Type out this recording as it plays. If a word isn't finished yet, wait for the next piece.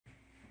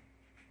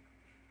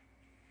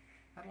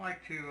I'd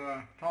like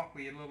to talk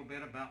with you a little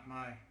bit about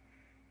my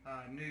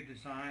new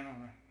design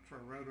for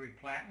a Rotary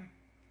Platen.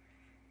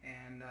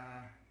 And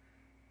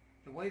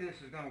the way this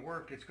is going to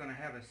work, it's going to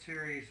have a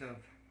series of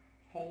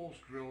holes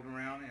drilled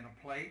around in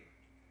a plate,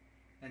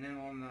 and then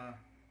on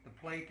the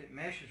plate that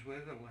meshes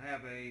with it will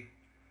have a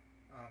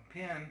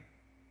pin,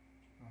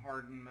 a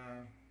hardened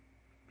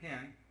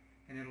pin,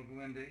 and it'll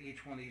go into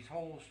each one of these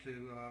holes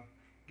to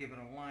give it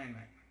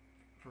alignment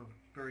for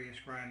various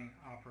grinding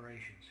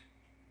operations.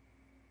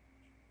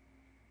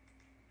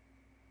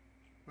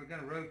 We're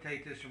going to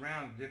rotate this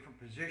around in different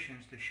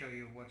positions to show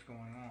you what's going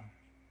on.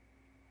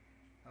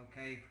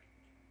 Okay,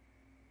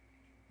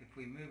 if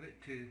we move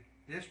it to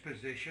this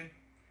position,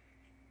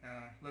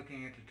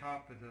 looking at the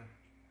top of the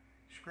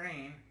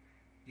screen,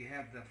 you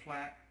have the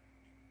flat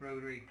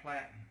rotary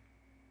platen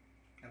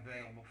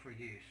available for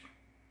use.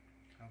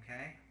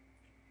 Okay,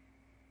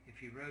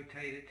 if you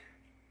rotate it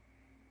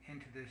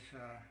into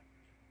this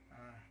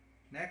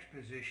next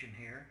position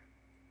here,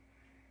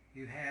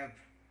 you have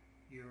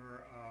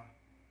your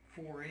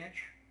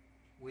 4-inch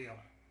wheel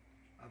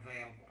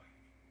available.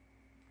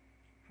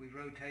 If we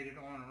rotate it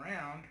on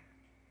around,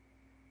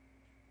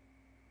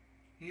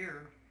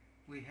 here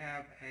we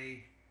have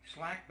a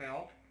slack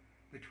belt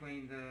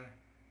between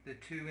the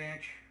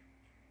 2-inch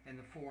and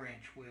the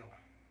 4-inch wheel.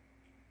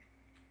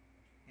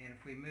 And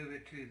if we move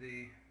it to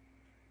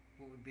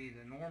what would be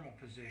the normal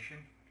position,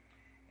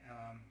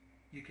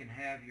 you can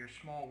have your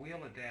small wheel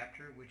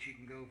adapter, which you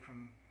can go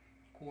from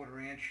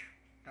 1/4-inch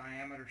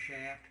diameter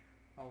shaft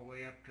all the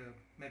way up to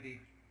maybe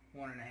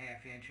 1.5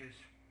 inches,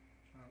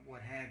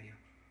 what have you.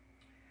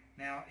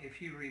 Now,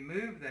 if you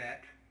remove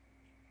that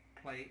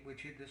plate,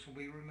 this will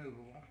be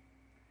removable,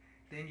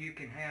 then you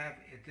can have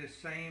at this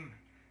same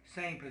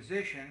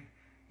position,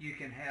 you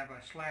can have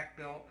a slack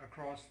belt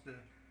across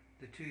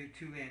the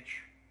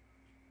 2-inch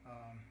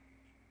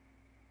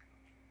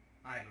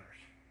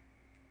idlers.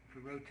 If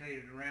we rotate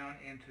it around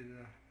into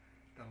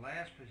the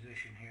last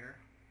position here,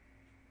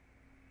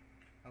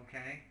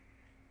 okay,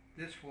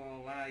 this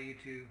will allow you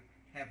to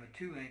have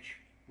a 2-inch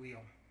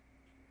wheel.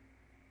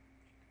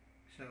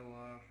 So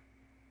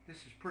this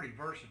is pretty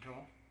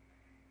versatile,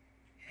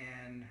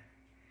 and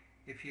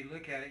if you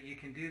look at it, you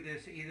can do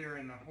this either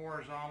in the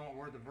horizontal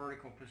or the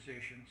vertical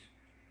positions,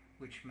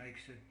 which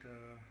makes it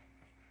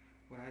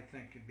what I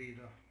think could be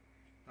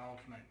the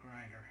ultimate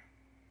grinder.